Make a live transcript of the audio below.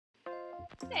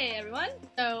Hey everyone!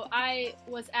 So I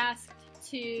was asked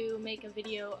to make a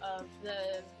video of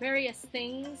the various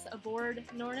things aboard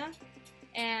Norna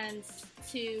and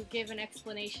to give an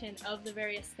explanation of the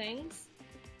various things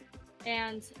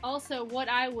and also what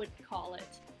I would call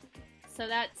it. So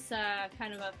that's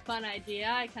kind of a fun idea.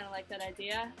 I kind of like that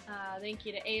idea. Thank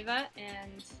you to Ava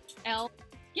and Elle.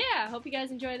 Yeah, hope you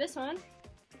guys enjoy this one.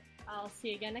 I'll see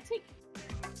you again next week.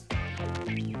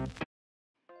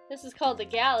 This is called the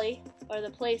galley, or the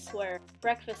place where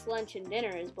breakfast, lunch, and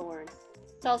dinner is born.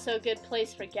 It's also a good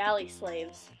place for galley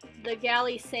slaves. The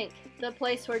galley sink, the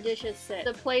place where dishes sit,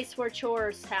 the place where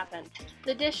chores happen.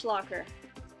 The dish locker,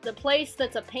 the place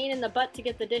that's a pain in the butt to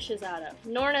get the dishes out of.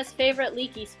 Norna's favorite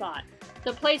leaky spot,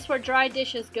 the place where dry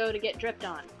dishes go to get dripped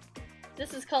on.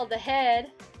 This is called the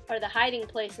head, or the hiding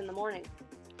place in the morning.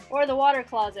 Or the water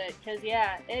closet, because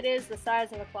yeah, it is the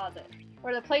size of a closet.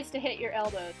 Or the place to hit your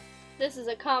elbows. This is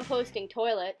a composting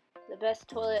toilet, the best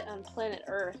toilet on planet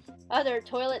Earth. Other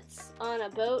toilets on a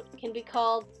boat can be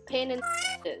called pain in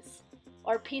the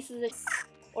or pieces of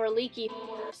or leaky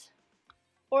floors.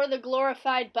 Or the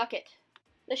glorified bucket.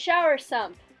 The shower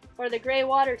sump, or the gray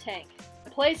water tank. A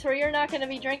place where you're not going to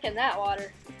be drinking that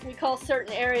water. We call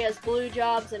certain areas blue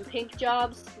jobs and pink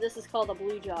jobs. This is called a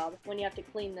blue job, when you have to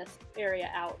clean this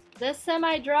area out. The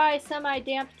semi-dry,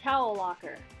 semi-damp towel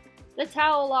locker. The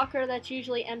towel locker that's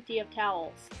usually empty of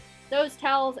towels. Those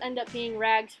towels end up being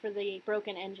rags for the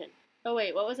broken engine. Oh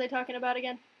wait, what was I talking about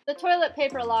again? The toilet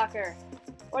paper locker.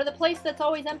 Or the place that's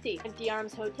always empty. Empty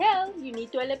Arms Hotel, you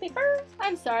need toilet paper?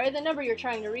 I'm sorry, the number you're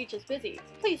trying to reach is busy.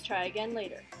 Please try again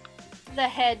later. The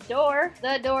head door,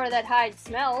 the door that hides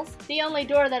smells, the only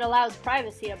door that allows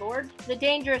privacy aboard, the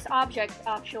dangerous object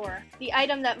offshore, the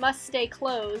item that must stay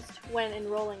closed when in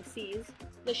rolling seas,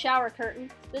 the shower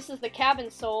curtain, this is the cabin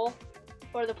sole,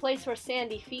 or the place where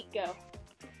sandy feet go,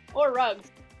 or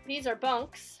rugs. These are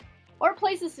bunks, or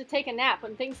places to take a nap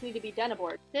when things need to be done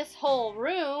aboard. This whole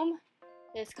room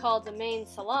is called the main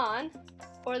salon,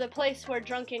 or the place where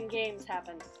drunken games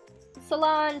happen.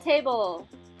 Salon table,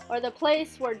 or the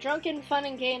place where drunken fun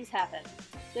and games happen.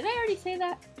 Did I already say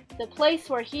that? The place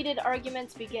where heated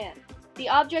arguments begin. The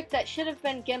object that should have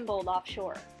been gimbaled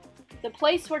offshore. The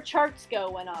place where charts go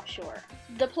when offshore.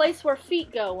 The place where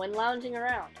feet go when lounging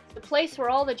around. The place where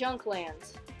all the junk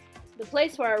lands. The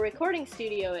place where our recording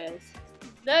studio is.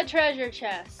 The treasure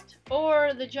chest,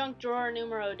 or the junk drawer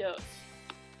numero dos.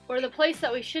 Or the place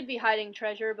that we should be hiding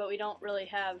treasure, but we don't really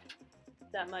have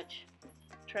that much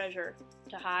treasure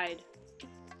to hide.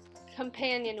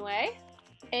 Companionway,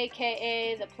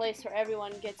 aka the place where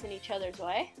everyone gets in each other's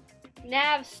way.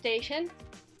 Nav station,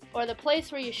 or the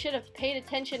place where you should have paid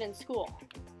attention in school.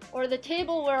 Or the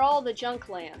table where all the junk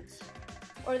lands.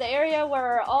 Or the area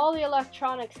where all the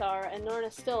electronics are and Norna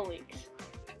still leaks.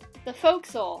 The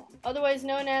forecastle, otherwise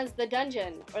known as the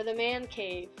dungeon, or the man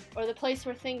cave, or the place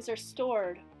where things are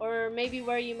stored, or maybe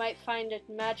where you might find a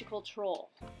magical troll.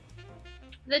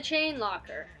 The chain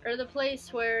locker, or the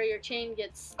place where your chain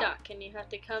gets stuck and you have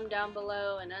to come down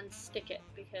below and unstick it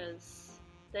because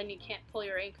then you can't pull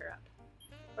your anchor up,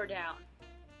 or down,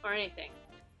 or anything.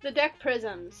 The deck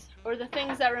prisms, or the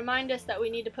things that remind us that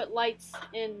we need to put lights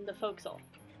in the forecastle.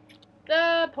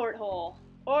 The porthole,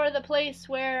 or the place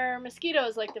where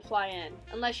mosquitoes like to fly in,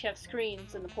 unless you have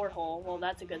screens in the porthole, well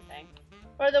that's a good thing.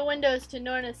 Or the windows to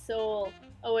Norna's soul,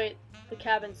 oh wait, the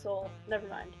cabin soul, never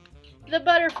mind. The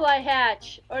butterfly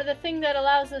hatch, or the thing that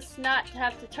allows us not to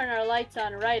have to turn our lights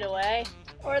on right away.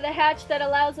 Or the hatch that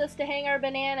allows us to hang our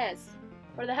bananas.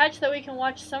 Or the hatch that we can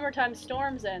watch summertime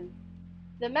storms in.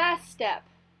 The mast step,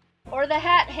 or the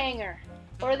hat hanger,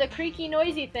 or the creaky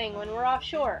noisy thing when we're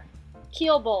offshore.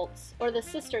 Keel bolts, or the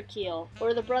sister keel,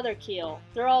 or the brother keel.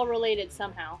 They're all related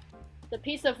somehow. The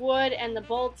piece of wood and the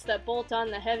bolts that bolt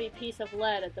on the heavy piece of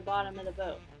lead at the bottom of the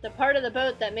boat. The part of the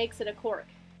boat that makes it a cork.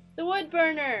 The wood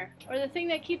burner, or the thing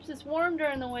that keeps us warm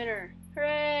during the winter.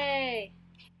 Hooray!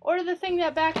 Or the thing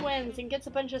that backwinds and gets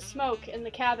a bunch of smoke in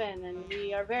the cabin, and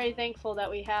we are very thankful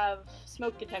that we have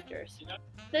smoke detectors.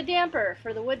 The damper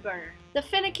for the wood burner. The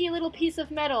finicky little piece of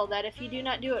metal that if you do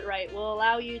not do it right will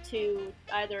allow you to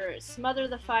either smother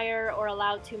the fire or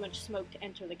allow too much smoke to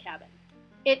enter the cabin.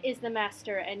 It is the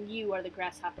master and you are the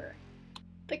grasshopper.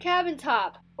 The cabin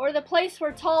top, or the place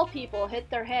where tall people hit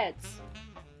their heads.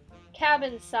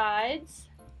 Cabin sides,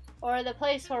 or the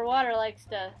place where water likes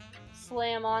to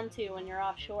slam onto when you're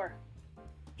offshore.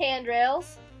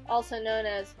 Handrails, also known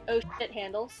as oh shit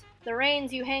handles. The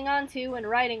reins you hang onto when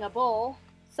riding a bull.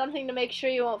 Something to make sure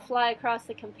you won't fly across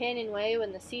the companionway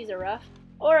when the seas are rough.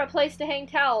 Or a place to hang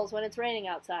towels when it's raining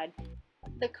outside.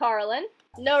 The Carlin,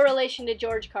 no relation to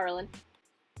George Carlin.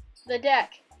 The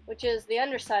deck, which is the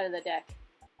underside of the deck.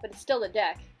 but it's still the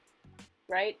deck,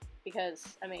 right?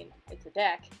 Because, I mean, it's a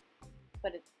deck,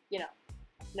 but it's, you know,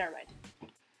 never mind.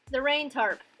 The rain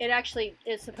tarp, it actually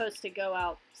is supposed to go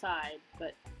outside,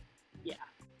 but yeah.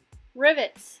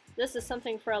 Rivets, this is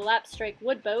something for a lapstrake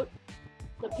wood boat.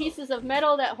 The pieces of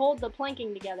metal that hold the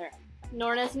planking together.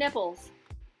 Norna's nipples.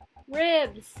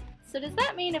 Ribs, so does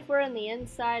that mean if we're in the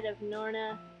inside of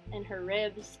Norna and her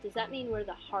ribs, does that mean we're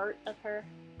the heart of her?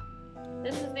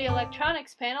 This is the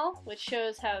electronics panel, which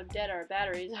shows how dead our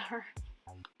batteries are.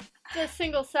 The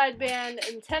single sideband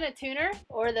antenna tuner,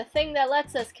 or the thing that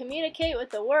lets us communicate with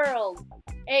the world,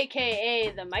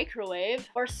 aka the microwave,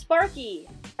 or Sparky,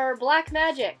 or Black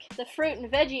Magic, the fruit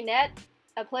and veggie net,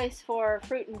 a place for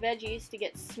fruit and veggies to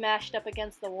get smashed up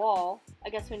against the wall. I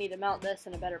guess we need to mount this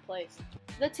in a better place.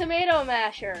 The tomato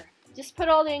masher, just put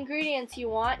all the ingredients you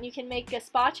want and you can make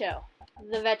gazpacho.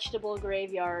 The vegetable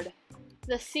graveyard.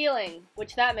 The ceiling,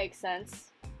 which that makes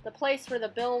sense. The place where the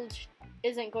bilge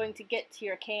isn't going to get to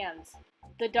your cans.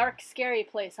 The dark, scary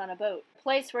place on a boat. The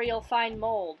place where you'll find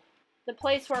mold. The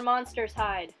place where monsters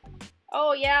hide.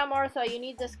 Oh yeah, Martha, you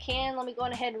need this can? Let me go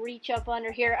ahead and reach up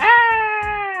under here.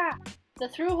 Ah! The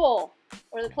through hole,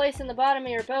 or the place in the bottom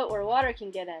of your boat where water can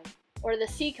get in. Or the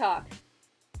seacock.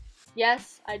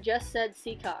 Yes, I just said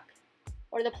seacock.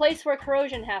 Or the place where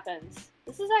corrosion happens.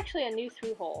 This is actually a new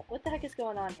through hole. What the heck is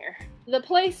going on here? The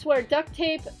place where duct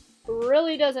tape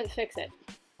really doesn't fix it.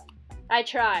 I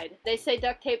tried. They say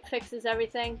duct tape fixes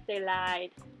everything. They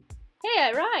lied. Hey,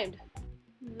 I rhymed.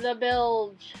 The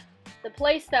bilge. The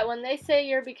place that when they say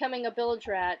you're becoming a bilge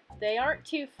rat, they aren't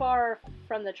too far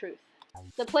from the truth.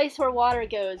 The place where water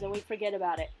goes and we forget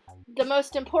about it. The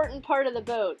most important part of the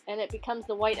boat, and it becomes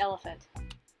the white elephant.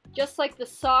 Just like the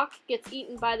sock gets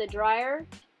eaten by the dryer,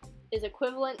 is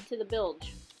equivalent to the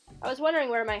bilge. I was wondering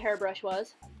where my hairbrush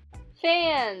was.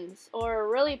 Fans, or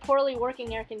really poorly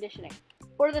working air conditioning.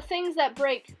 Or the things that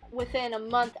break within a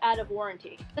month out of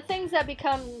warranty. The things that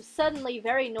become suddenly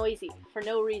very noisy for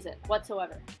no reason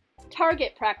whatsoever.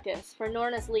 Target practice for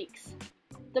Norna's leaks.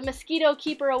 The mosquito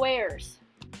keeper awares.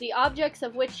 The objects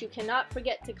of which you cannot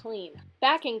forget to clean.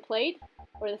 Backing plate,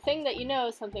 or the thing that you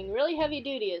know something really heavy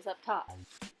duty is up top.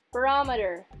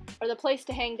 Barometer, or the place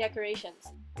to hang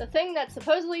decorations. The thing that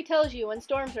supposedly tells you when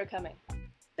storms are coming.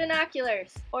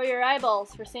 Binoculars, or your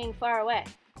eyeballs for seeing far away.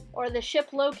 Or the ship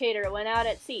locator when out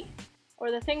at sea.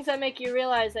 Or the things that make you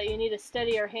realize that you need a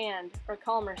steadier hand or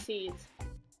calmer seas.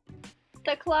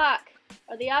 The clock,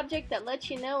 or the object that lets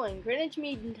you know when Greenwich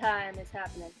Mean Time is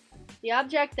happening. The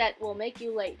object that will make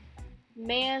you late.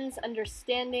 Man's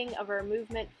understanding of our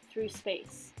movement through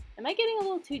space. Am I getting a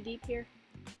little too deep here?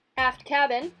 Aft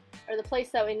cabin, or the place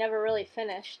that we never really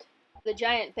finished. The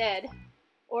giant bed,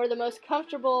 or the most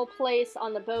comfortable place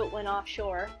on the boat when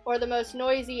offshore, or the most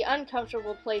noisy,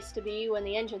 uncomfortable place to be when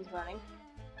the engine's running.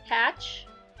 Hatch,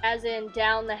 as in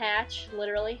down the hatch,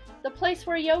 literally. The place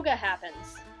where yoga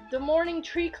happens. The morning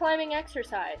tree climbing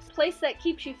exercise. Place that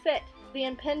keeps you fit. The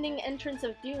impending entrance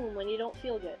of doom when you don't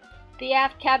feel good. The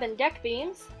aft cabin deck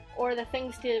beams, or the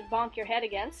things to bonk your head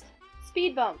against.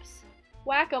 Speed bumps.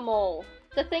 Whack-a-mole.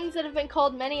 The things that have been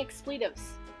called many expletives.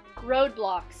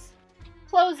 Roadblocks.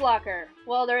 Clothes locker.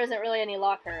 Well, there isn't really any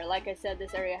locker. Like I said,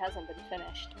 this area hasn't been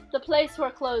finished. The place where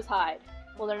clothes hide.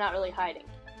 Well, they're not really hiding.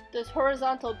 Those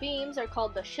horizontal beams are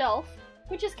called the shelf,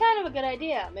 which is kind of a good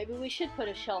idea. Maybe we should put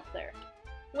a shelf there.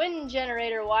 Wind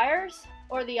generator wires,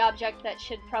 or the object that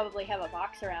should probably have a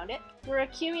box around it. We're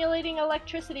accumulating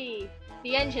electricity.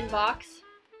 The engine box,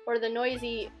 or the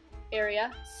noisy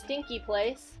area, stinky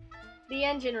place. The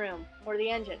engine room, or the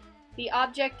engine. The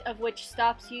object of which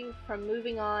stops you from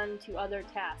moving on to other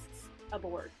tasks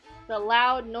aboard. The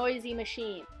loud, noisy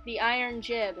machine. The iron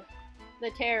jib.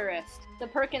 The terrorist. The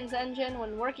Perkins engine,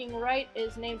 when working right,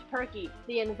 is named Perky.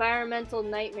 The environmental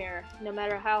nightmare, no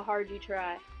matter how hard you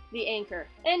try. The anchor.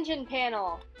 Engine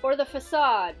panel, or the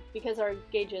facade, because our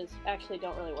gauges actually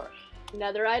don't really work.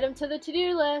 Another item to the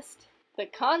to-do list. The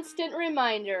constant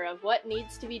reminder of what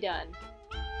needs to be done.